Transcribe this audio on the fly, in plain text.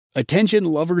Attention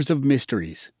lovers of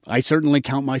mysteries. I certainly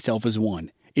count myself as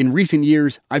one. In recent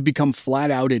years, I've become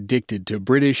flat out addicted to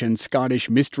British and Scottish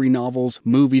mystery novels,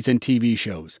 movies, and TV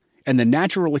shows. And the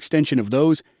natural extension of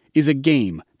those is a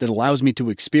game that allows me to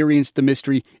experience the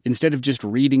mystery instead of just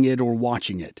reading it or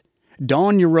watching it.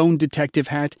 Don your own detective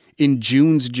hat in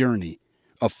June's Journey,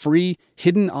 a free,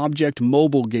 hidden object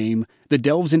mobile game that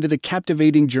delves into the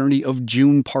captivating journey of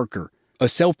June Parker, a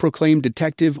self-proclaimed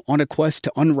detective on a quest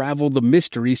to unravel the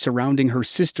mystery surrounding her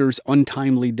sister's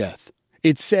untimely death.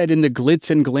 It's set in the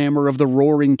glitz and glamour of the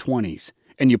Roaring '20s,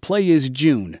 and you play as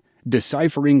June,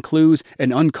 deciphering clues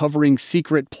and uncovering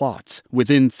secret plots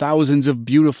within thousands of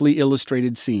beautifully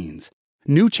illustrated scenes.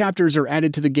 New chapters are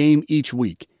added to the game each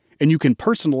week, and you can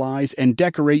personalize and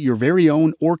decorate your very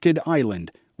own Orchid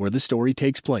Island, where the story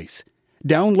takes place.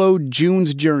 Download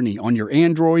June's Journey on your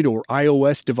Android or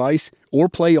iOS device, or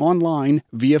play online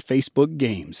via Facebook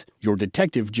Games. Your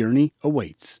detective journey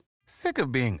awaits. Sick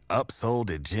of being upsold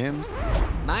at gyms?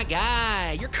 My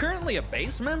guy, you're currently a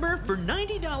base member? For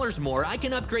 $90 more, I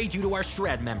can upgrade you to our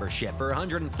Shred membership. For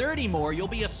 $130 more, you'll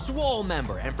be a Swole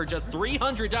member. And for just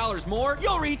 $300 more,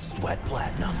 you'll reach Sweat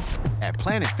Platinum. At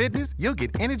Planet Fitness, you'll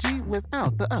get energy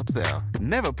without the upsell.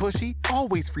 Never pushy,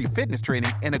 always free fitness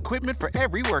training and equipment for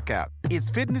every workout. It's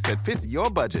fitness that fits your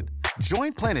budget.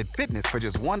 Join Planet Fitness for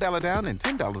just $1 down and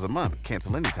 $10 a month.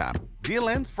 Cancel anytime. Deal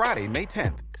ends Friday, May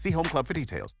 10th. See Home Club for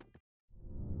details.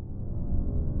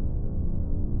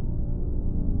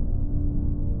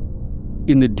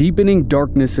 In the deepening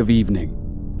darkness of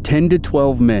evening, 10 to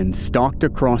 12 men stalked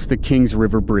across the Kings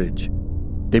River Bridge.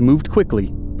 They moved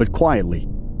quickly, but quietly,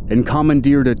 and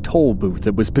commandeered a toll booth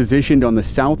that was positioned on the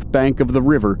south bank of the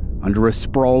river under a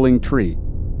sprawling tree.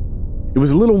 It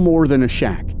was little more than a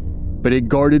shack, but it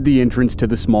guarded the entrance to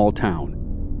the small town.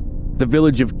 The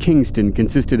village of Kingston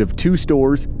consisted of 2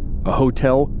 stores, a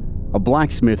hotel, a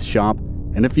blacksmith shop,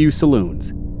 and a few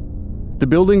saloons. The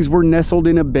buildings were nestled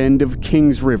in a bend of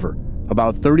Kings River,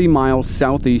 about 30 miles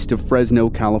southeast of Fresno,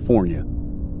 California.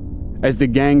 As the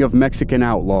gang of Mexican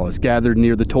outlaws gathered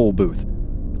near the toll booth,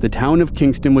 the town of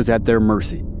Kingston was at their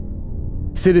mercy.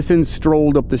 Citizens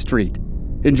strolled up the street,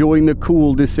 enjoying the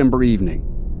cool December evening.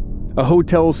 A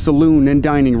hotel's saloon and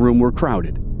dining room were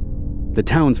crowded. The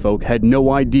townsfolk had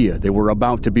no idea they were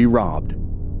about to be robbed.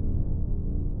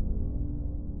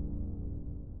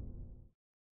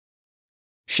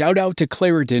 Shout out to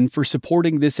Claritin for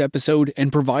supporting this episode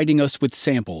and providing us with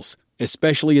samples,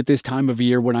 especially at this time of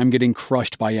year when I'm getting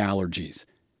crushed by allergies.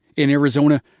 In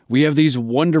Arizona, we have these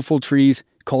wonderful trees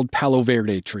called Palo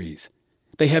Verde trees.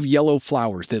 They have yellow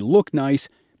flowers that look nice,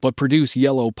 but produce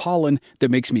yellow pollen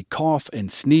that makes me cough and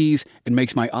sneeze and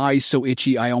makes my eyes so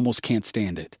itchy I almost can't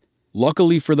stand it.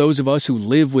 Luckily for those of us who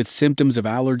live with symptoms of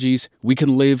allergies, we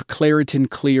can live Claritin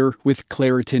Clear with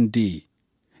Claritin D.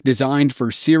 Designed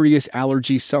for serious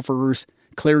allergy sufferers,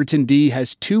 Claritin D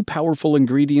has 2 powerful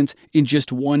ingredients in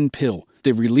just 1 pill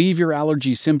that relieve your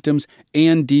allergy symptoms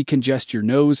and decongest your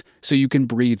nose so you can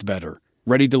breathe better.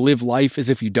 Ready to live life as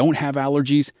if you don't have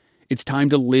allergies? It's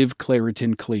time to live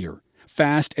Claritin Clear.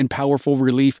 Fast and powerful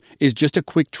relief is just a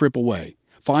quick trip away.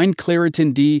 Find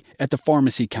Claritin D at the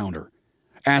pharmacy counter.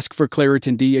 Ask for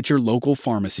Claritin D at your local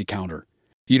pharmacy counter.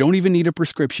 You don't even need a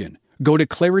prescription. Go to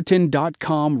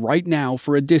Claritin.com right now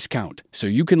for a discount so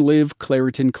you can live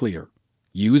Claritin Clear.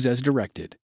 Use as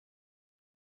directed.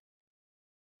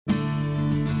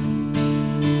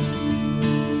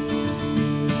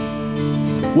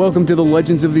 Welcome to the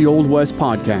Legends of the Old West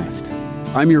podcast.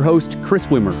 I'm your host, Chris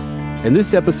Wimmer, and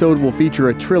this episode will feature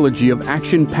a trilogy of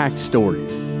action-packed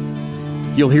stories.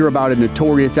 You'll hear about a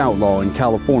notorious outlaw in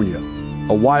California,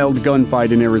 a wild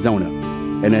gunfight in Arizona,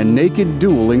 and a naked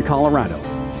duel in Colorado.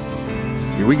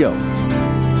 Here we go.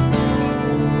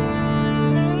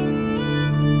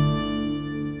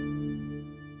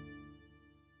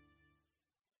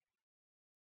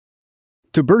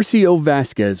 Tiburcio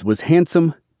Vasquez was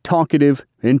handsome, talkative,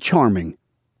 and charming.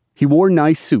 He wore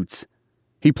nice suits.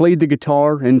 He played the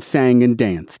guitar and sang and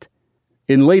danced.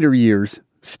 In later years,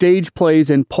 stage plays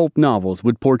and pulp novels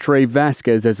would portray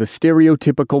Vasquez as a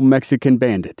stereotypical Mexican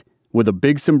bandit, with a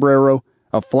big sombrero,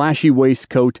 a flashy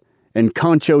waistcoat, and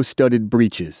concho-studded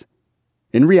breeches.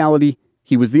 In reality,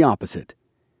 he was the opposite.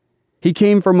 He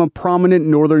came from a prominent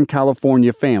Northern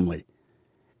California family.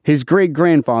 His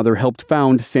great-grandfather helped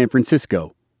found San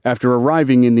Francisco after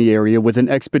arriving in the area with an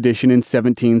expedition in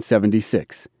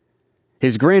 1776.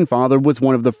 His grandfather was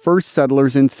one of the first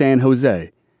settlers in San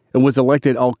Jose and was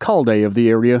elected alcalde of the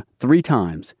area 3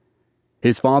 times.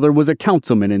 His father was a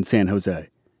councilman in San Jose.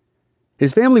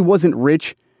 His family wasn't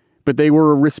rich, but they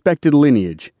were a respected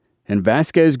lineage, and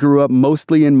Vasquez grew up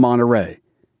mostly in Monterey.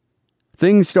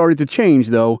 Things started to change,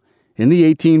 though, in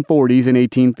the 1840s and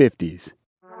 1850s.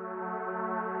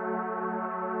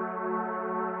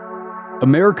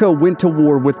 America went to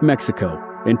war with Mexico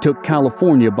and took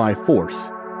California by force.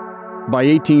 By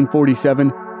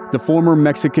 1847, the former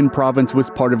Mexican province was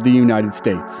part of the United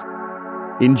States.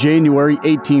 In January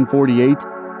 1848,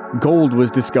 gold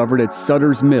was discovered at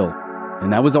Sutter's Mill,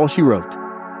 and that was all she wrote.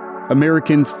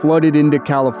 Americans flooded into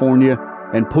California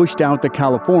and pushed out the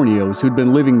Californios who'd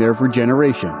been living there for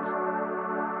generations.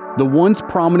 The once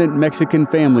prominent Mexican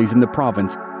families in the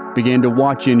province began to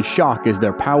watch in shock as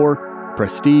their power,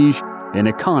 prestige, and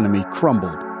economy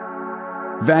crumbled.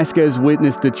 Vasquez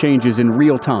witnessed the changes in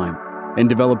real time and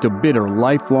developed a bitter,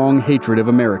 lifelong hatred of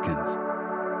Americans.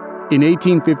 In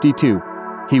 1852,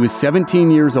 he was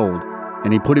 17 years old,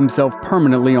 and he put himself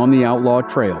permanently on the outlaw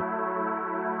trail.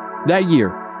 That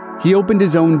year, he opened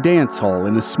his own dance hall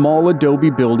in a small adobe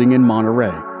building in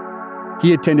Monterey.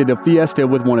 He attended a fiesta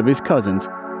with one of his cousins,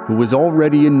 who was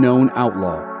already a known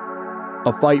outlaw.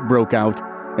 A fight broke out,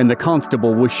 and the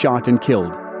constable was shot and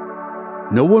killed.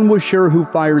 No one was sure who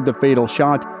fired the fatal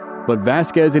shot, but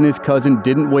Vasquez and his cousin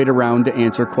didn't wait around to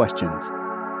answer questions.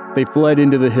 They fled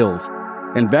into the hills,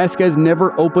 and Vasquez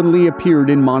never openly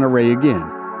appeared in Monterey again.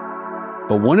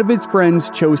 But one of his friends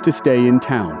chose to stay in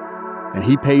town, and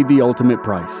he paid the ultimate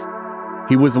price.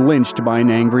 He was lynched by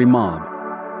an angry mob.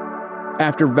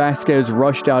 After Vasquez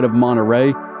rushed out of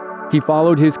Monterey, he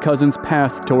followed his cousin's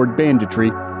path toward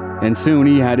banditry, and soon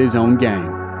he had his own gang.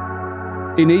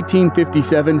 In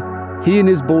 1857, he and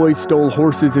his boys stole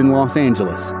horses in Los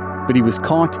Angeles, but he was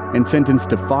caught and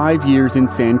sentenced to 5 years in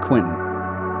San Quentin.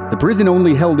 The prison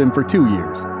only held him for 2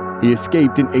 years. He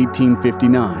escaped in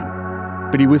 1859,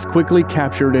 but he was quickly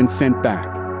captured and sent back.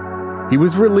 He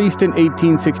was released in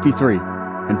 1863,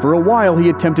 and for a while he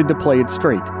attempted to play it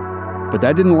straight, but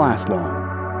that didn't last long.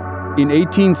 In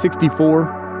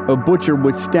 1864, a butcher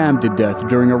was stabbed to death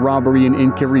during a robbery in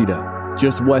Encarita,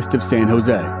 just west of San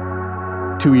Jose.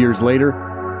 2 years later,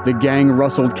 the gang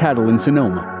rustled cattle in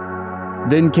Sonoma.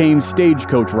 Then came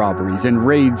stagecoach robberies and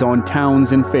raids on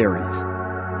towns and ferries.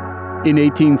 In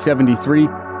 1873,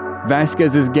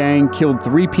 Vasquez's gang killed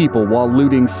 3 people while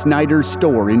looting Snyder's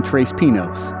store in Tres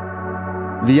Pinos.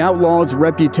 The outlaw's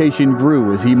reputation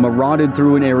grew as he marauded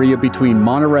through an area between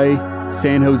Monterey,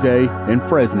 San Jose, and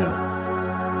Fresno.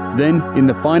 Then, in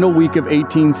the final week of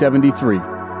 1873,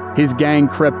 his gang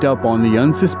crept up on the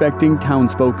unsuspecting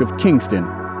townsfolk of Kingston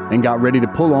and got ready to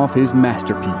pull off his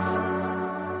masterpiece.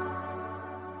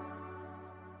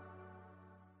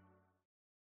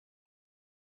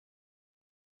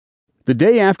 The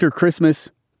day after Christmas,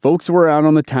 folks were out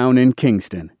on the town in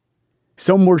Kingston.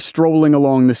 Some were strolling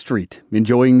along the street,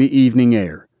 enjoying the evening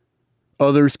air.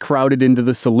 Others crowded into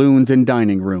the saloons and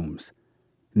dining rooms.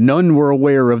 None were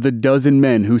aware of the dozen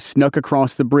men who snuck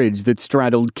across the bridge that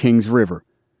straddled Kings River.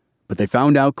 But they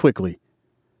found out quickly.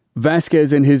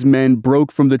 Vasquez and his men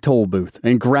broke from the toll booth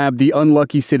and grabbed the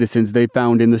unlucky citizens they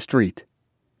found in the street.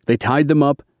 They tied them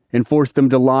up and forced them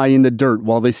to lie in the dirt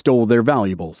while they stole their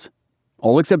valuables.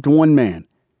 All except one man.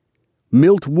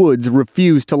 Milt Woods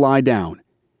refused to lie down.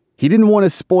 He didn't want to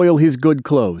spoil his good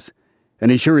clothes, and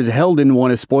he sure as hell didn't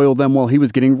want to spoil them while he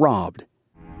was getting robbed.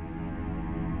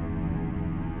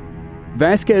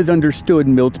 Vasquez understood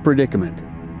Milt's predicament.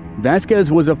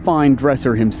 Vasquez was a fine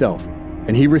dresser himself,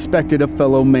 and he respected a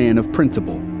fellow man of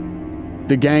principle.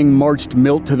 The gang marched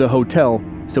Milt to the hotel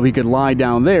so he could lie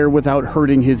down there without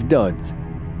hurting his duds.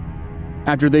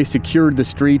 After they secured the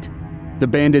street, the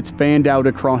bandits fanned out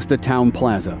across the town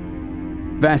plaza.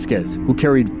 Vasquez, who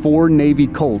carried 4 Navy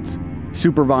Colts,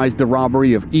 supervised the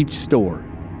robbery of each store.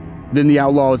 Then the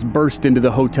outlaws burst into the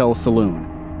hotel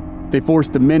saloon. They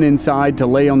forced the men inside to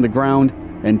lay on the ground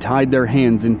and tied their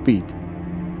hands and feet.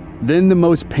 Then the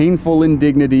most painful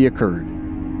indignity occurred.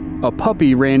 A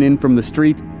puppy ran in from the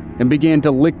street and began to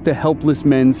lick the helpless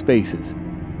men's faces.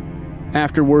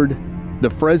 Afterward, the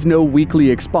Fresno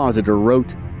Weekly Expositor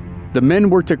wrote, "The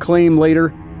men were to claim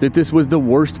later that this was the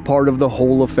worst part of the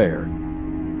whole affair."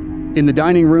 In the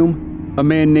dining room, a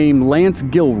man named Lance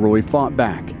Gilroy fought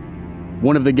back.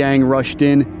 One of the gang rushed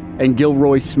in, and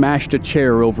Gilroy smashed a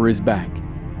chair over his back.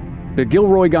 But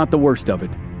Gilroy got the worst of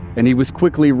it, and he was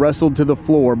quickly wrestled to the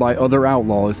floor by other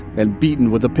outlaws and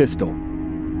beaten with a pistol.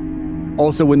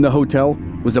 Also in the hotel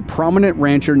was a prominent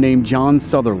rancher named John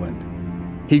Sutherland.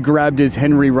 He grabbed his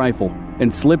Henry rifle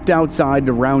and slipped outside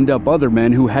to round up other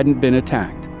men who hadn't been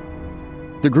attacked.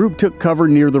 The group took cover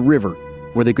near the river,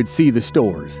 where they could see the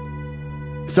stores.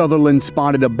 Sutherland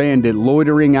spotted a bandit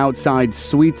loitering outside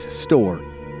Sweet's store.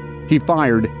 He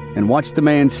fired and watched the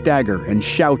man stagger and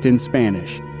shout in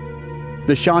Spanish.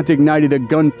 The shot ignited a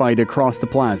gunfight across the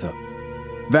plaza.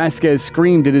 Vasquez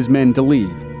screamed at his men to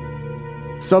leave.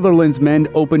 Sutherland's men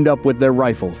opened up with their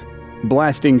rifles,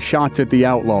 blasting shots at the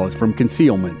outlaws from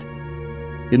concealment.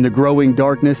 In the growing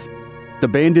darkness, the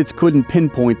bandits couldn't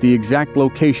pinpoint the exact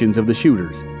locations of the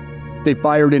shooters. They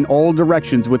fired in all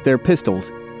directions with their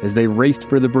pistols as they raced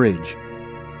for the bridge.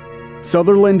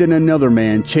 Sutherland and another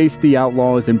man chased the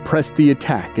outlaws and pressed the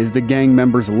attack as the gang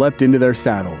members leapt into their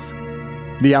saddles.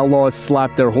 The outlaws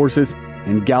slapped their horses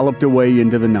and galloped away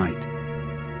into the night.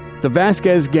 The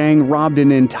Vasquez gang robbed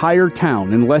an entire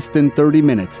town in less than 30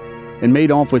 minutes and made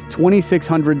off with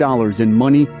 $2,600 in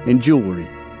money and jewelry.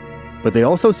 But they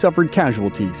also suffered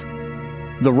casualties.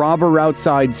 The robber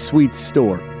outside Sweet's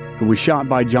store, who was shot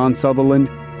by John Sutherland,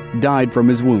 died from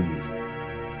his wounds.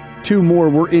 2 more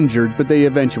were injured, but they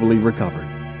eventually recovered.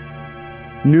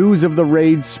 News of the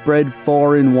raid spread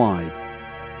far and wide.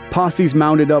 Posses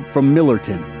mounted up from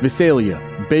Millerton, Visalia,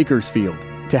 Bakersfield,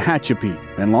 Tehachapi,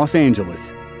 and Los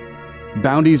Angeles.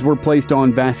 Bounties were placed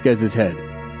on Vasquez's head.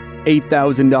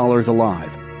 $8,000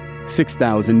 alive,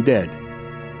 $6,000 dead.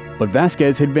 But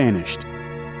Vasquez had vanished,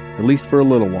 at least for a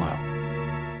little while.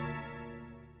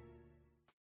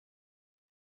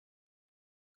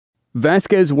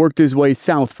 Vasquez worked his way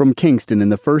south from Kingston in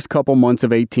the first couple months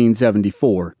of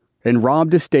 1874 and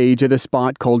robbed a stage at a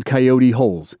spot called Coyote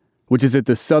Holes, which is at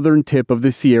the southern tip of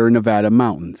the Sierra Nevada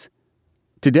mountains.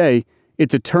 Today,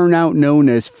 it's a turnout known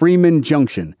as Freeman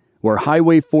Junction, where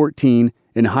Highway 14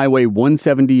 and Highway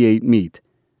 178 meet.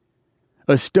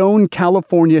 A stone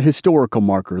California historical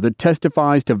marker that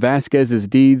testifies to Vasquez's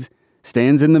deeds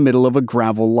stands in the middle of a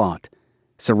gravel lot,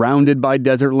 surrounded by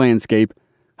desert landscape,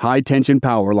 high-tension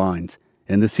power lines,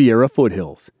 and the Sierra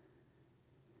foothills.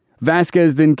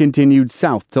 Vasquez then continued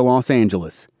south to Los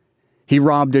Angeles. He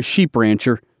robbed a sheep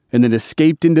rancher and then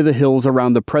escaped into the hills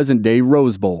around the present-day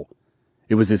Rose Bowl.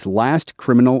 It was his last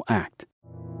criminal act.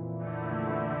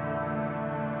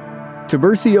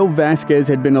 Tiburcio Vasquez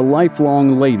had been a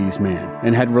lifelong ladies' man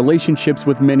and had relationships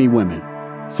with many women,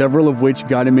 several of which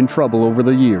got him in trouble over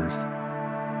the years.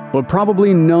 But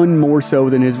probably none more so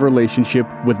than his relationship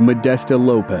with Modesta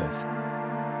Lopez.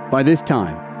 By this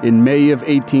time, in May of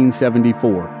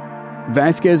 1874,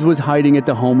 Vasquez was hiding at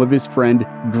the home of his friend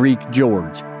Greek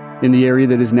George, in the area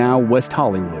that is now West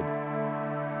Hollywood.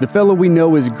 The fellow we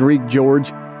know as Greek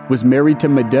George was married to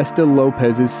Modesta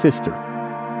Lopez's sister,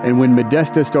 and when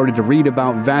Modesta started to read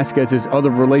about Vasquez's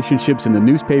other relationships in the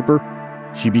newspaper,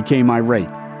 she became irate.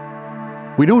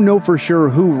 We don't know for sure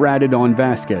who ratted on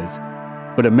Vasquez,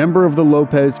 but a member of the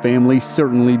Lopez family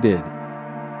certainly did.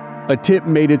 A tip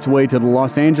made its way to the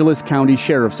Los Angeles County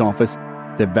Sheriff's Office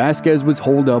that Vasquez was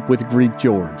holed up with Greek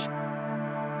George.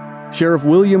 Sheriff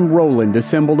William Rowland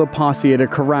assembled a posse at a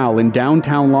corral in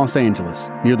downtown Los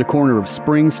Angeles, near the corner of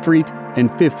Spring Street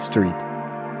and 5th Street.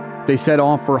 They set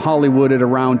off for Hollywood at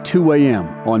around 2 a.m.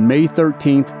 on May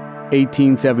 13,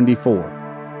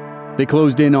 1874. They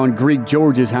closed in on Greek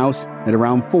George's house at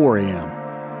around 4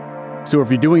 a.m. So if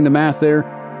you're doing the math there,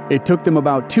 it took them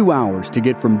about 2 hours to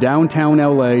get from downtown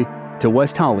LA to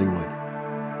West Hollywood,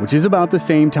 which is about the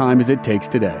same time as it takes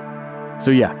today.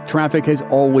 So yeah, traffic has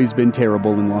always been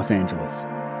terrible in Los Angeles.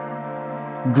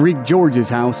 Greek George's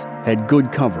house had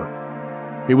good cover.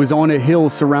 It was on a hill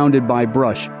surrounded by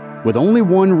brush, with only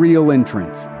one real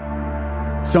entrance.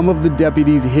 Some of the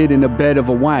deputies hid in a bed of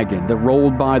a wagon that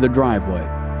rolled by the driveway,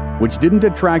 which didn't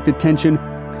attract attention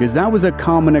because that was a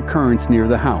common occurrence near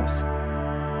the house.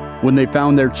 When they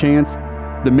found their chance,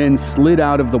 the men slid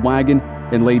out of the wagon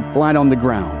and laid flat on the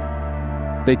ground.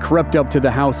 They crept up to the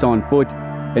house on foot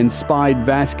and spied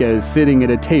Vasquez sitting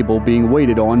at a table being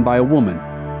waited on by a woman.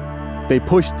 They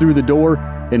pushed through the door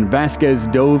and Vasquez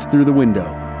dove through the window.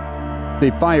 They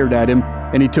fired at him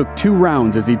and he took 2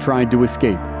 rounds as he tried to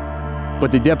escape.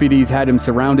 But the deputies had him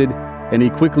surrounded and he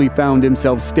quickly found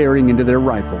himself staring into their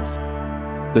rifles.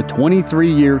 The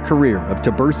 23-year career of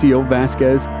Tiburcio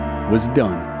Vasquez was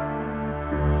done.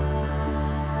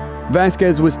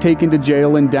 Vasquez was taken to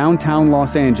jail in downtown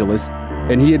Los Angeles,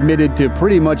 and he admitted to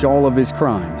pretty much all of his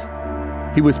crimes.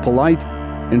 He was polite,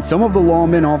 and some of the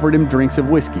lawmen offered him drinks of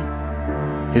whiskey.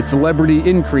 His celebrity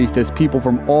increased as people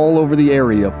from all over the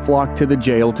area flocked to the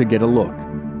jail to get a look.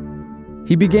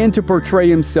 He began to portray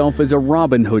himself as a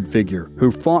Robin Hood figure who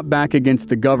fought back against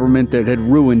the government that had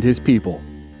ruined his people.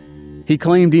 He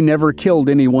claimed he never killed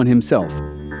anyone himself,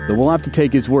 but we'll have to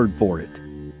take his word for it.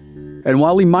 And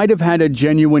while he might have had a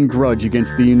genuine grudge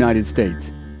against the United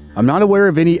States, I'm not aware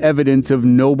of any evidence of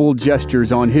noble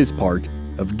gestures on his part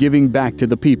of giving back to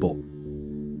the people.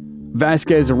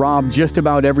 Vasquez robbed just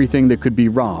about everything that could be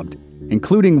robbed,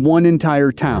 including one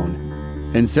entire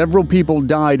town, and several people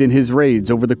died in his raids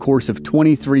over the course of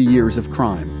 23 years of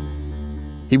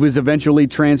crime. He was eventually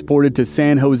transported to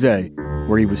San Jose,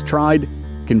 where he was tried,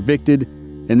 convicted,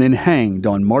 and then hanged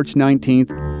on March 19,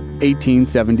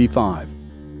 1875.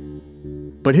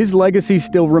 But his legacy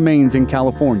still remains in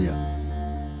California.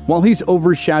 While he's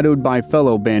overshadowed by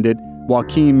fellow bandit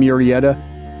Joaquin Murrieta,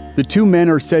 the two men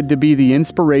are said to be the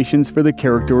inspirations for the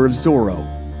character of Zorro.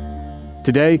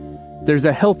 Today, there's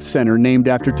a health center named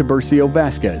after Tiburcio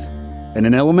Vasquez, and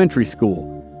an elementary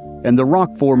school, and the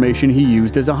rock formation he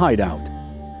used as a hideout.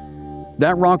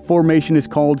 That rock formation is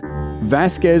called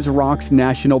Vasquez Rocks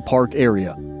National Park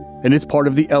Area, and it's part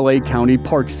of the LA County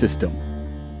Park System.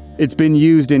 It's been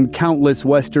used in countless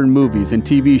Western movies and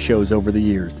TV shows over the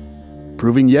years,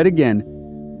 proving yet again,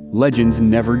 legends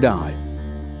never die.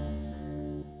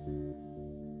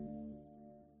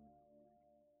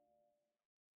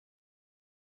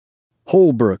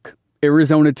 Holbrook,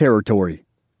 Arizona Territory,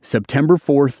 September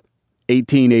 4th,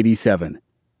 1887.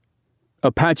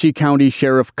 Apache County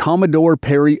Sheriff Commodore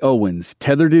Perry Owens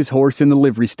tethered his horse in the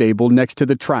livery stable next to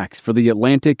the tracks for the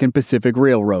Atlantic and Pacific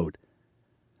Railroad.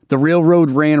 The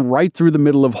railroad ran right through the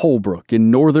middle of Holbrook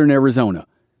in northern Arizona,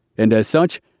 and as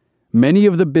such, many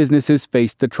of the businesses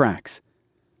faced the tracks.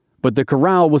 But the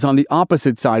corral was on the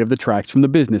opposite side of the tracks from the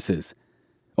businesses.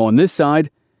 On this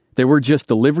side, there were just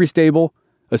the livery stable,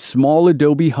 a small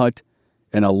adobe hut,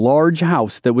 and a large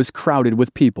house that was crowded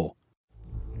with people.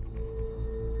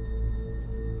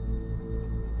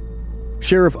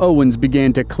 Sheriff Owens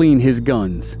began to clean his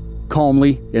guns,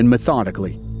 calmly and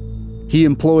methodically. He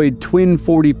employed twin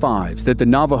 .45s that the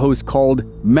Navajos called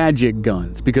magic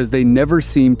guns because they never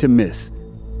seemed to miss.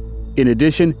 In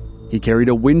addition, he carried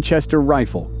a Winchester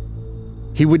rifle.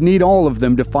 He would need all of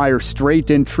them to fire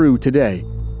straight and true today,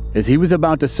 as he was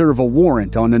about to serve a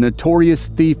warrant on a notorious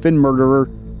thief and murderer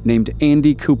named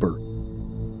Andy Cooper.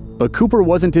 But Cooper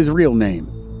wasn't his real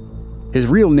name. His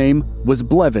real name was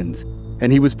Blevins,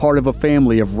 and he was part of a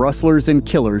family of rustlers and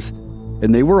killers,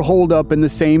 and they were holed up in the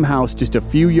same house just a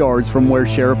few yards from where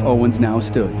Sheriff Owens now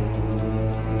stood.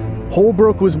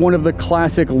 Holbrook was one of the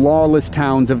classic lawless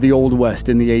towns of the Old West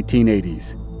in the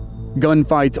 1880s.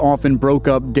 Gunfights often broke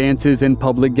up dances and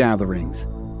public gatherings.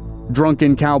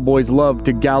 Drunken cowboys loved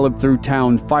to gallop through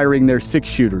town firing their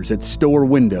six-shooters at store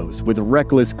windows with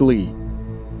reckless glee.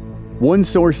 One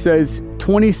source says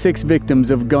 26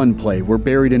 victims of gunplay were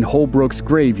buried in Holbrook's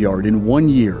graveyard in 1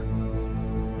 year.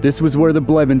 This was where the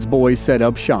Blevins boys set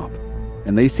up shop,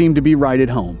 and they seemed to be right at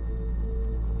home.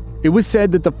 It was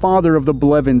said that the father of the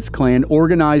Blevins clan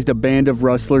organized a band of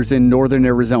rustlers in northern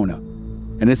Arizona,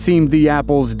 and it seemed the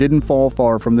apples didn't fall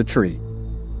far from the tree.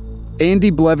 Andy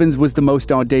Blevins was the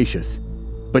most audacious,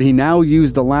 but he now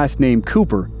used the last name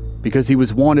Cooper because he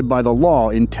was wanted by the law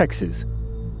in Texas.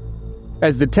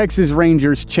 As the Texas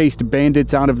Rangers chased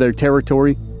bandits out of their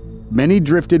territory, many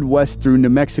drifted west through New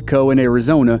Mexico and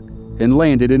Arizona and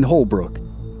landed in Holbrook.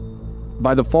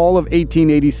 By the fall of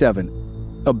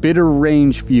 1887, a bitter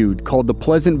range feud called the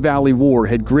Pleasant Valley War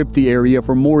had gripped the area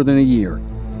for more than a year.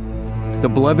 The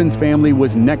Blevins family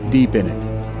was neck-deep in it.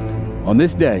 On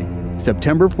this day,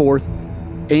 September 4th,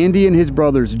 Andy and his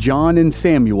brothers John and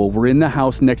Samuel were in the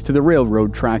house next to the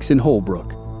railroad tracks in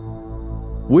Holbrook.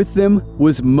 With them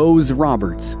was Mose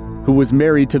Roberts, who was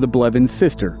married to the Blevins'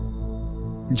 sister.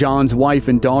 John's wife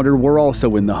and daughter were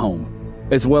also in the home,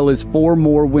 as well as 4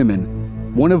 more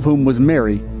women, one of whom was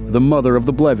Mary, the mother of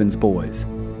the Blevins boys.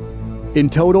 In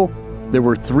total, there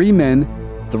were 3 men,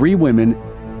 3 women,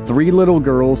 3 little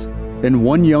girls, and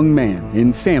 1 young man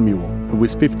in Samuel, who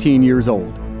was 15 years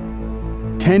old.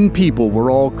 10 people were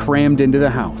all crammed into the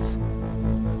house.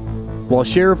 While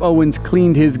Sheriff Owens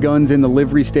cleaned his guns in the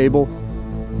livery stable,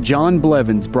 John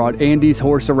Blevins brought Andy's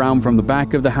horse around from the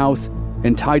back of the house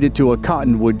and tied it to a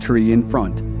cottonwood tree in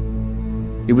front.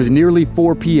 It was nearly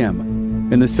 4 p.m.,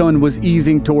 and the sun was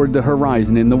easing toward the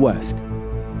horizon in the west.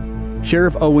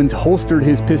 Sheriff Owens holstered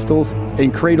his pistols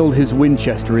and cradled his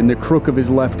Winchester in the crook of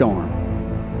his left arm.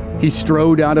 He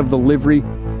strode out of the livery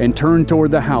and turned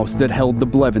toward the house that held the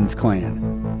Blevins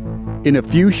clan. In a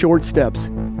few short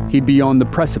steps, he'd be on the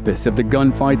precipice of the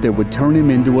gunfight that would turn him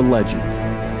into a legend.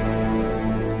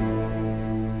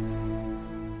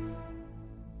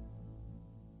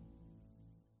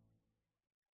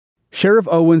 Sheriff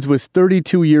Owens was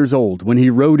 32 years old when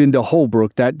he rode into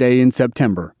Holbrook that day in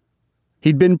September.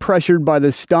 He'd been pressured by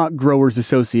the Stock Growers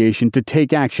Association to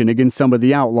take action against some of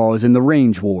the outlaws in the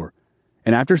range war,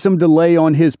 and after some delay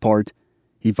on his part,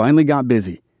 he finally got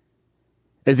busy.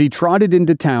 As he trotted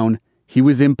into town, he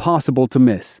was impossible to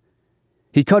miss.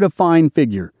 He cut a fine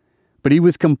figure, but he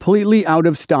was completely out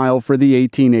of style for the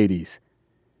 1880s.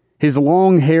 His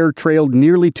long hair trailed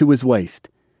nearly to his waist.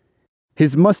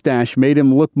 His mustache made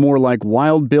him look more like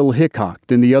Wild Bill Hickok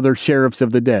than the other sheriffs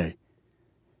of the day.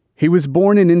 He was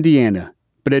born in Indiana,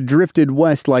 but had drifted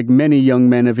west like many young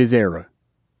men of his era.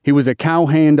 He was a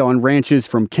cowhand on ranches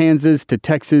from Kansas to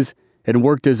Texas and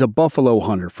worked as a buffalo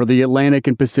hunter for the Atlantic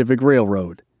and Pacific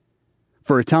Railroad.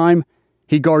 For a time,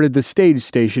 he guarded the stage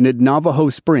station at Navajo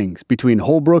Springs between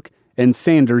Holbrook and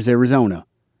Sanders, Arizona.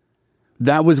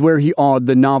 That was where he awed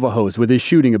the Navajos with his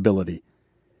shooting ability.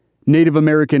 Native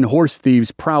American horse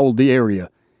thieves prowled the area,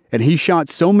 and he shot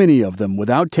so many of them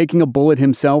without taking a bullet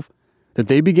himself that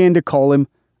they began to call him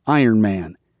Iron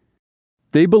Man.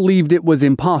 They believed it was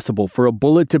impossible for a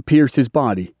bullet to pierce his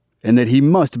body, and that he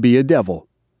must be a devil.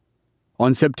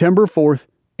 On September 4th,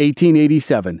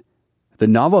 1887, the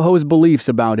Navajos' beliefs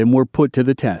about him were put to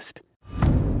the test.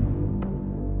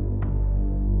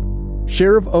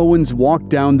 Sheriff Owens walked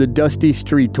down the dusty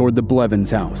street toward the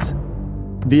Blevins' house.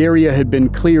 The area had been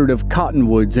cleared of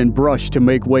cottonwoods and brush to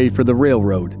make way for the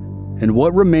railroad, and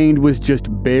what remained was just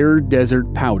bare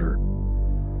desert powder.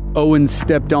 Owens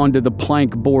stepped onto the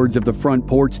plank boards of the front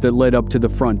porch that led up to the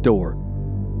front door.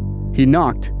 He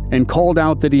knocked and called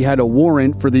out that he had a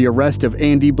warrant for the arrest of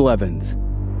Andy Blevins.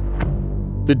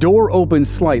 The door opened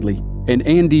slightly, and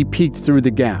Andy peeked through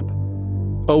the gap.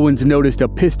 Owens noticed a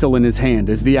pistol in his hand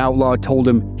as the outlaw told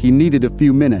him he needed a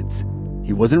few minutes.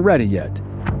 He wasn't ready yet.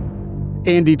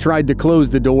 Andy tried to close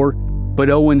the door, but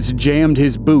Owens jammed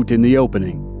his boot in the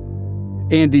opening.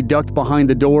 Andy ducked behind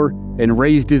the door and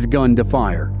raised his gun to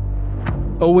fire.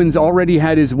 Owens already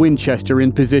had his Winchester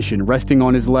in position, resting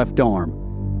on his left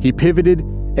arm. He pivoted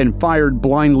and fired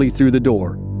blindly through the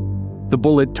door. The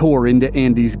bullet tore into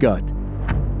Andy's gut.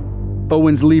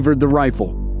 Owens levered the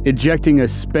rifle, ejecting a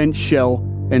spent shell,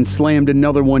 and slammed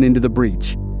another one into the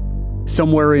breech.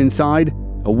 Somewhere inside,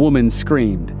 a woman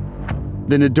screamed.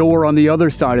 Then a door on the other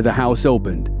side of the house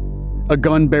opened. A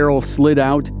gun barrel slid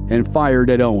out and fired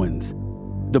at Owens.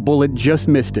 The bullet just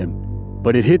missed him,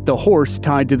 but it hit the horse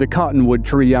tied to the cottonwood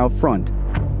tree out front.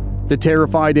 The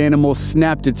terrified animal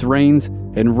snapped its reins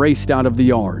and raced out of the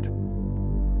yard.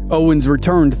 Owens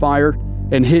returned fire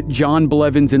and hit John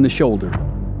Blevins in the shoulder.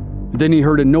 Then he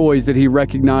heard a noise that he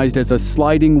recognized as a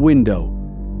sliding window.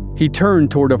 He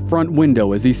turned toward a front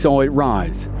window as he saw it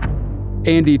rise.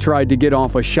 Andy tried to get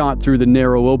off a shot through the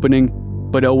narrow opening,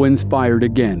 but Owens fired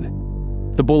again.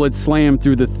 The bullet slammed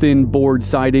through the thin board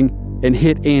siding and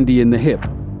hit Andy in the hip.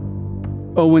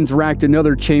 Owens racked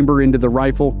another chamber into the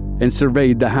rifle and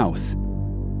surveyed the house.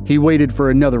 He waited for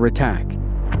another attack.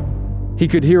 He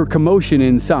could hear commotion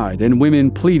inside and women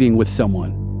pleading with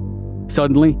someone.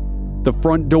 Suddenly, the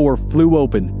front door flew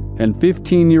open and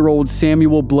 15-year-old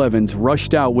Samuel Blevins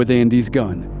rushed out with Andy's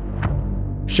gun.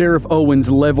 Sheriff Owens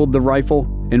leveled the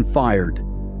rifle and fired.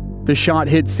 The shot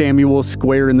hit Samuel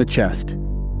square in the chest.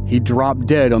 He dropped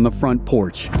dead on the front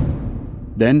porch.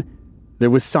 Then there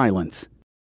was silence.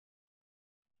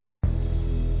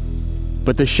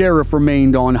 But the sheriff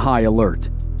remained on high alert.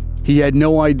 He had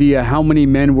no idea how many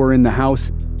men were in the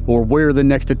house or where the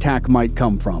next attack might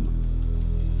come from.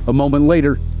 A moment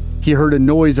later, he heard a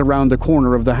noise around the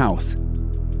corner of the house.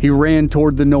 He ran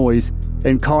toward the noise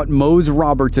and caught Mose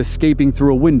Roberts escaping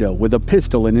through a window with a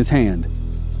pistol in his hand.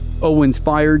 Owens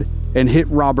fired and hit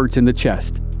Roberts in the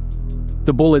chest.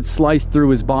 The bullet sliced through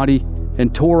his body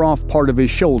and tore off part of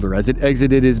his shoulder as it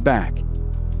exited his back.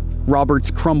 Roberts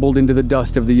crumbled into the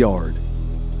dust of the yard.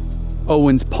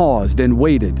 Owens paused and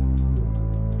waited.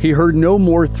 He heard no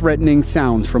more threatening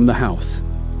sounds from the house,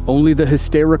 only the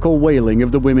hysterical wailing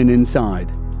of the women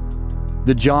inside.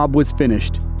 The job was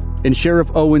finished, and Sheriff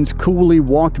Owens coolly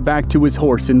walked back to his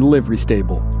horse in the livery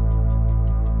stable.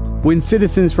 When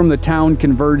citizens from the town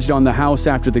converged on the house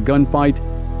after the gunfight,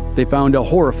 they found a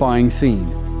horrifying scene.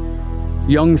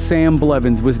 Young Sam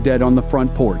Blevins was dead on the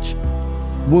front porch.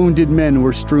 Wounded men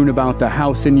were strewn about the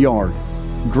house and yard,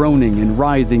 groaning and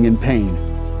writhing in pain.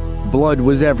 Blood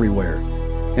was everywhere,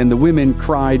 and the women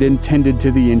cried and tended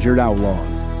to the injured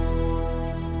outlaws.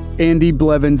 Andy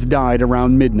Blevins died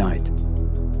around midnight.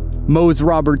 Mose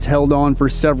Roberts held on for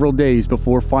several days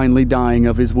before finally dying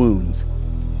of his wounds.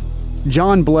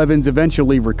 John Blevins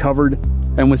eventually recovered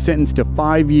and was sentenced to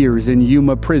 5 years in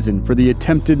Yuma prison for the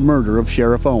attempted murder of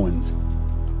Sheriff Owens.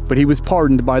 But he was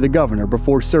pardoned by the governor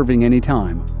before serving any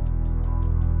time.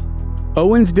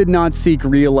 Owens did not seek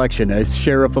re-election as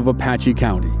sheriff of Apache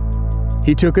County.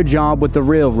 He took a job with the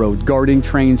railroad guarding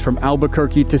trains from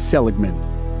Albuquerque to Seligman.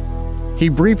 He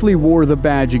briefly wore the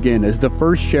badge again as the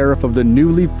first sheriff of the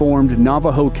newly formed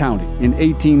Navajo County in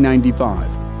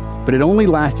 1895, but it only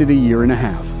lasted a year and a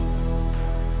half.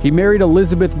 He married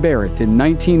Elizabeth Barrett in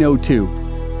 1902,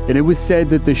 and it was said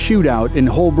that the shootout in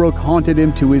Holbrook haunted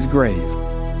him to his grave.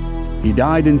 He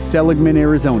died in Seligman,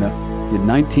 Arizona in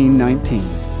 1919.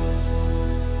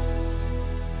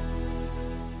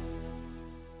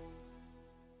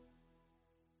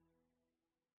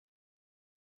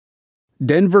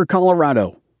 Denver,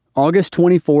 Colorado, August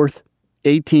 24th,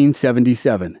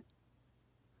 1877.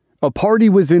 A party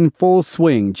was in full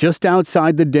swing just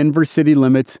outside the Denver city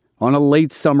limits on a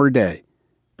late summer day.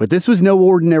 But this was no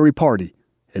ordinary party,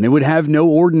 and it would have no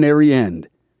ordinary end.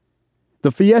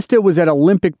 The fiesta was at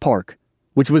Olympic Park,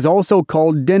 which was also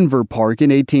called Denver Park in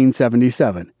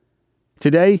 1877.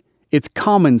 Today, it's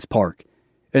Commons Park,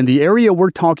 and the area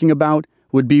we're talking about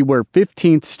would be where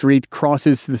 15th Street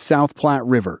crosses the South Platte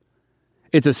River.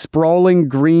 It's a sprawling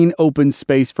green open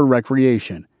space for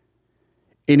recreation.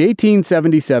 In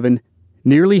 1877,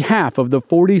 nearly half of the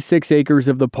 46 acres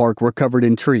of the park were covered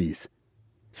in trees.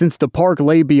 Since the park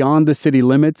lay beyond the city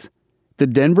limits, the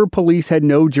Denver police had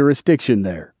no jurisdiction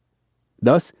there.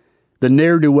 Thus, the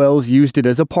ne'er-do-wells used it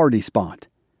as a party spot.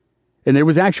 And there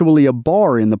was actually a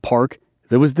bar in the park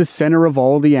that was the center of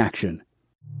all the action.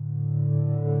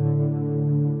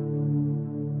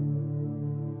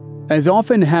 As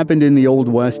often happened in the Old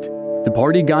West, the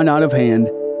party got out of hand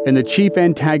and the chief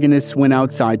antagonists went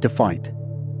outside to fight.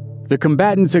 The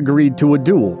combatants agreed to a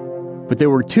duel, but there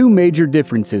were two major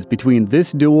differences between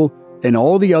this duel and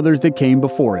all the others that came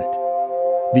before it.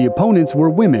 The opponents were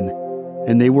women,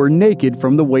 and they were naked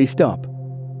from the waist up.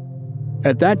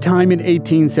 At that time in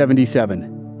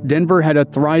 1877, Denver had a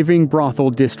thriving brothel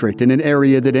district in an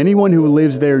area that anyone who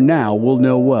lives there now will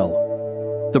know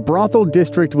well. The brothel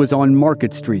district was on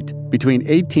Market Street between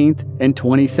 18th and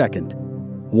 22nd,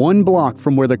 1 block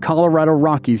from where the Colorado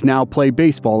Rockies now play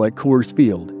baseball at Coors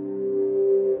Field.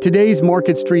 Today's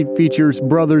Market Street features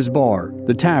Brothers Bar,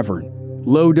 The Tavern,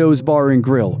 Lodo's Bar and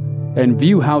Grill, and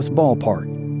View House Ballpark.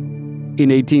 In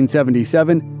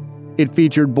 1877, it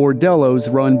featured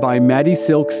bordellos run by Maddie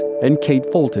Silks and Kate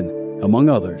Fulton, among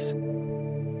others.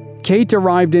 Kate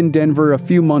arrived in Denver a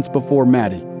few months before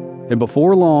Maddie, and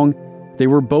before long, they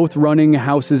were both running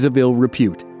houses of ill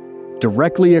repute,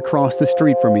 directly across the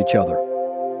street from each other.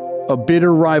 A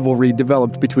bitter rivalry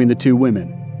developed between the two women.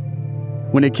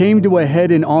 When it came to a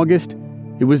head in August,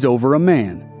 it was over a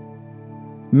man.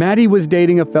 Maddie was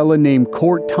dating a fella named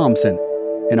Court Thompson,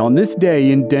 and on this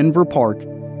day in Denver Park,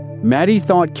 Maddie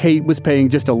thought Kate was paying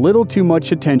just a little too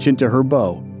much attention to her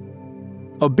beau.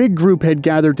 A big group had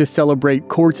gathered to celebrate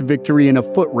Court's victory in a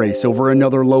foot race over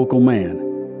another local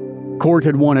man. Court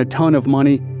had won a ton of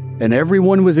money, and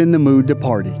everyone was in the mood to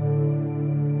party.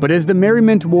 But as the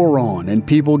merriment wore on and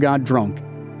people got drunk,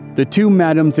 the two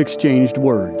madams exchanged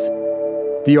words.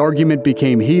 The argument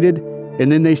became heated,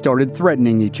 and then they started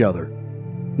threatening each other.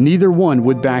 Neither one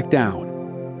would back down.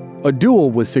 A duel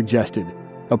was suggested,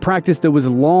 a practice that was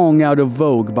long out of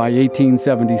vogue by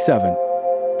 1877,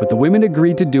 but the women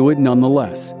agreed to do it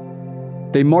nonetheless.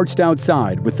 They marched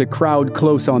outside with the crowd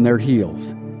close on their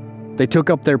heels. They took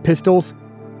up their pistols,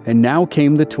 and now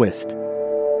came the twist.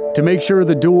 To make sure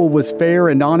the duel was fair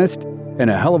and honest, and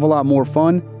a hell of a lot more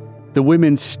fun, the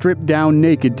women stripped down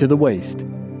naked to the waist.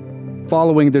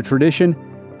 Following the tradition,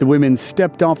 the women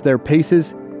stepped off their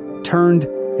paces, turned,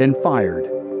 and fired.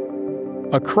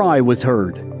 A cry was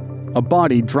heard. A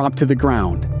body dropped to the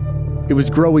ground. It was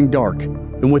growing dark,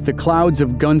 and with the clouds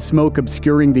of gun smoke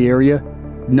obscuring the area,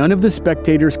 none of the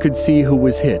spectators could see who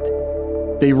was hit.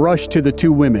 They rushed to the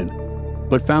two women,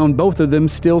 but found both of them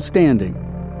still standing.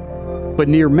 But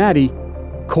near Maddie,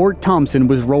 Court Thompson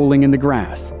was rolling in the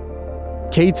grass.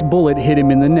 Kate's bullet hit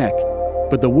him in the neck,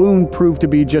 but the wound proved to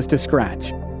be just a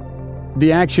scratch.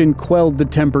 The action quelled the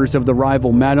tempers of the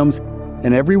rival madams,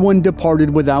 and everyone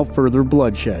departed without further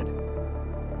bloodshed.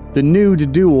 The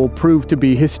nude duel proved to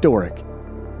be historic.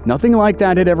 Nothing like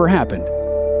that had ever happened.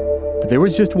 But there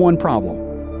was just one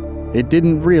problem. It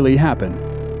didn't really happen.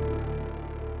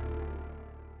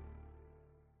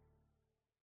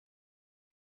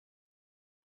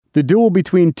 The duel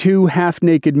between two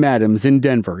half-naked madams in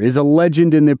Denver is a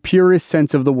legend in the purest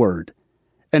sense of the word.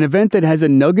 An event that has a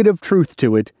nugget of truth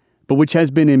to it, but which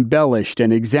has been embellished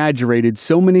and exaggerated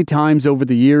so many times over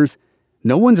the years,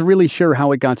 no one's really sure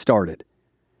how it got started.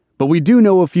 But we do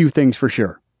know a few things for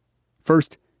sure.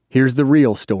 First, here's the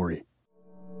real story.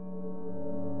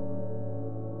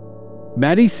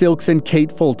 Maddie Silks and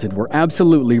Kate Fulton were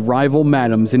absolutely rival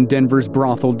madams in Denver's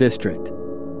brothel district.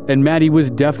 And Maddie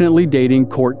was definitely dating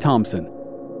Court Thompson.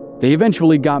 They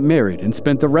eventually got married and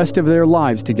spent the rest of their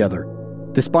lives together,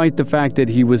 despite the fact that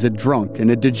he was a drunk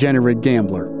and a degenerate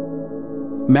gambler.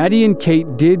 Maddie and Kate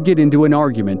did get into an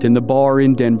argument in the bar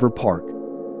in Denver Park.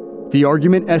 The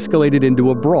argument escalated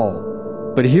into a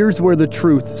brawl, but here's where the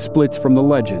truth splits from the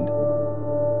legend.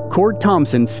 Court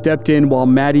Thompson stepped in while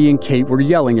Maddie and Kate were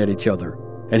yelling at each other,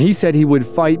 and he said he would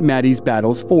fight Maddie's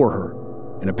battles for her,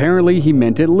 and apparently he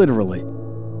meant it literally.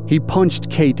 He punched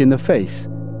Kate in the face.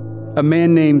 A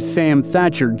man named Sam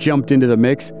Thatcher jumped into the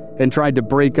mix and tried to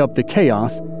break up the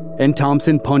chaos, and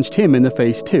Thompson punched him in the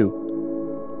face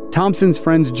too. Thompson's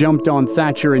friends jumped on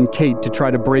Thatcher and Kate to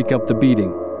try to break up the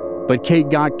beating, but Kate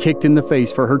got kicked in the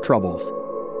face for her troubles.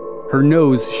 Her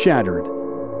nose shattered.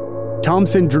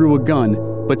 Thompson drew a gun,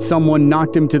 but someone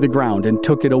knocked him to the ground and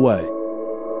took it away.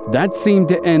 That seemed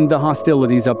to end the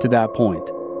hostilities up to that point.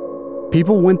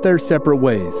 People went their separate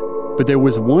ways, but there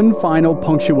was one final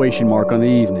punctuation mark on the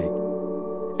evening.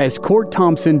 As Court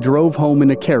Thompson drove home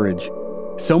in a carriage,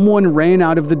 someone ran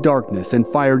out of the darkness and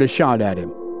fired a shot at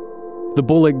him. The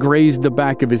bullet grazed the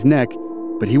back of his neck,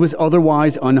 but he was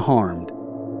otherwise unharmed.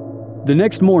 The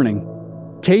next morning,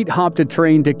 Kate hopped a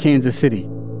train to Kansas City,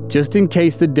 just in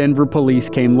case the Denver police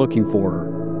came looking for her.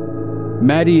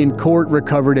 Maddie and Court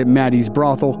recovered at Maddie's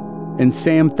brothel, and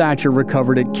Sam Thatcher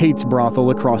recovered at Kate's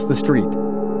brothel across the street.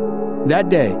 That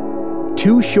day,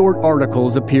 2 short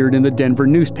articles appeared in the Denver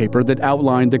newspaper that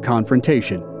outlined the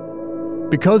confrontation.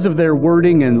 Because of their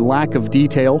wording and lack of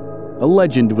detail, a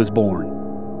legend was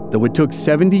born, though it took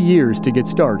 70 years to get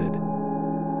started.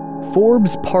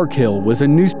 Forbes Parkhill was a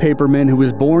newspaperman who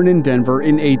was born in Denver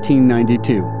in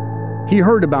 1892. He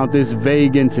heard about this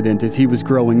vague incident as he was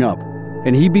growing up,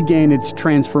 and he began its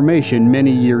transformation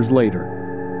many years later.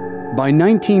 By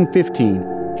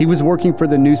 1915, he was working for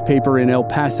the newspaper in El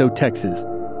Paso, Texas,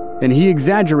 and he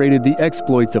exaggerated the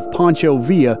exploits of Pancho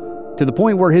Villa to the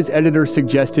point where his editor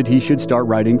suggested he should start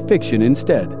writing fiction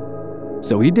instead.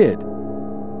 So he did.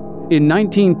 In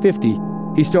 1950,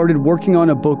 he started working on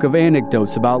a book of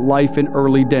anecdotes about life in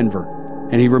early Denver,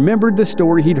 and he remembered the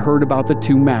story he'd heard about the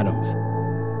 2 madams.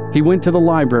 He went to the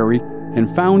library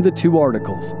and found the 2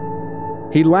 articles.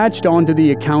 He latched onto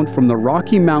the account from the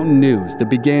Rocky Mountain News that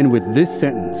began with this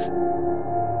sentence: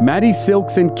 Maddie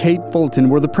Silks and Kate Fulton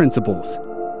were the principals.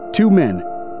 2 men,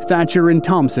 Thatcher and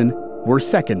Thompson, were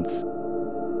seconds.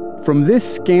 From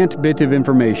this scant bit of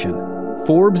information,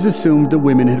 Forbes assumed the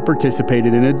women had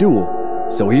participated in a duel,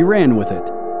 so he ran with it.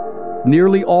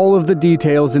 Nearly all of the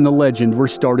details in the legend were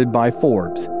started by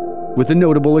Forbes, with the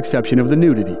notable exception of the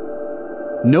nudity.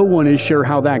 No one is sure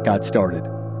how that got started,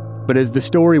 but as the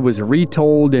story was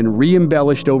retold and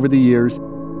re-embellished over the years,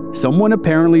 someone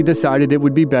apparently decided it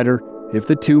would be better if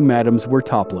the 2 madams were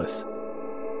topless.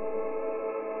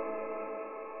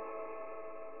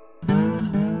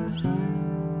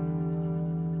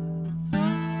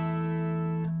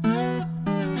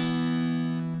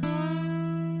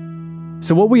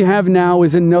 So what we have now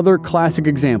is another classic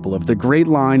example of the great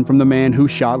line from the man who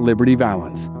shot Liberty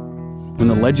Valance: when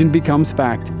the legend becomes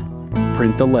fact,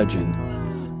 print the legend.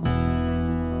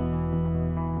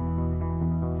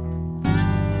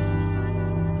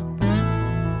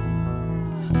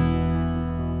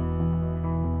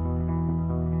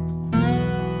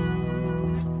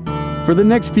 For the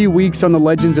next few weeks on the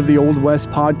Legends of the Old West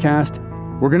podcast,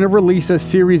 we're going to release a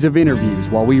series of interviews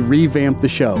while we revamp the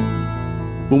show.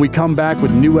 When we come back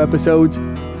with new episodes,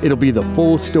 it'll be the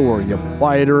full story of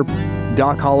Wyatt Earp,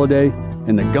 Doc Holliday,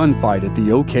 and the gunfight at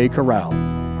the OK Corral.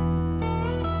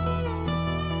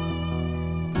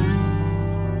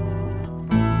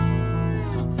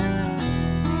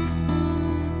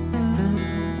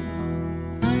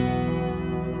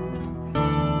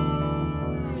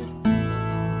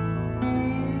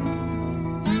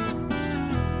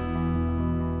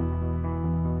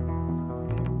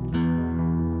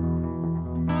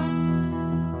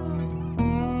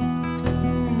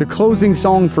 The closing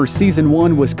song for Season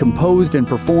 1 was composed and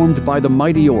performed by the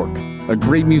Mighty Orc, a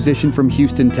great musician from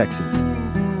Houston, Texas.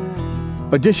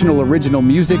 Additional original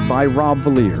music by Rob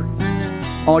Valier.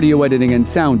 Audio editing and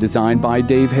sound design by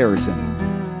Dave Harrison.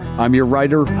 I'm your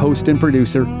writer, host, and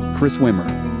producer, Chris Wimmer.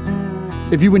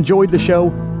 If you enjoyed the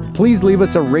show, please leave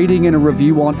us a rating and a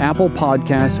review on Apple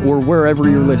Podcasts or wherever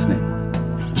you're listening.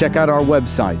 Check out our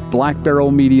website,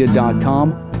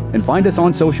 blackbarrelmedia.com, and find us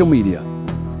on social media.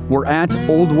 We're at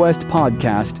Old West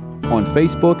Podcast on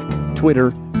Facebook, Twitter,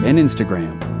 and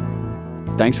Instagram.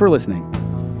 Thanks for listening.